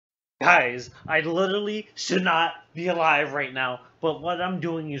Guys, I literally should not be alive right now, but what I'm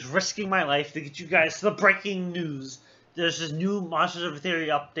doing is risking my life to get you guys the breaking news. There's this new Monsters of Etheria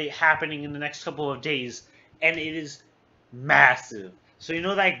update happening in the next couple of days, and it is massive. So you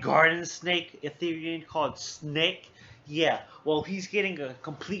know that garden snake Etherian called Snik? Yeah, well he's getting a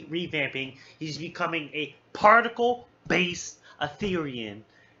complete revamping. He's becoming a particle-based Etherian.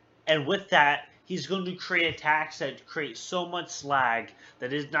 And with that, he's going to create attacks that create so much lag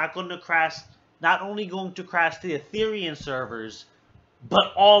that is not going to crash, not only going to crash the Ethereum servers,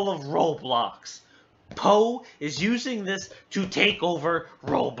 but all of Roblox. Poe is using this to take over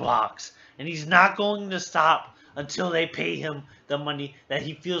Roblox, and he's not going to stop until they pay him the money that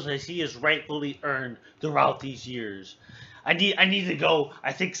he feels that he has rightfully earned throughout these years. I need to go.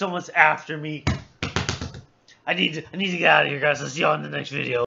 I think someone's after me. I need to get out of here, guys. I'll see you on the next video.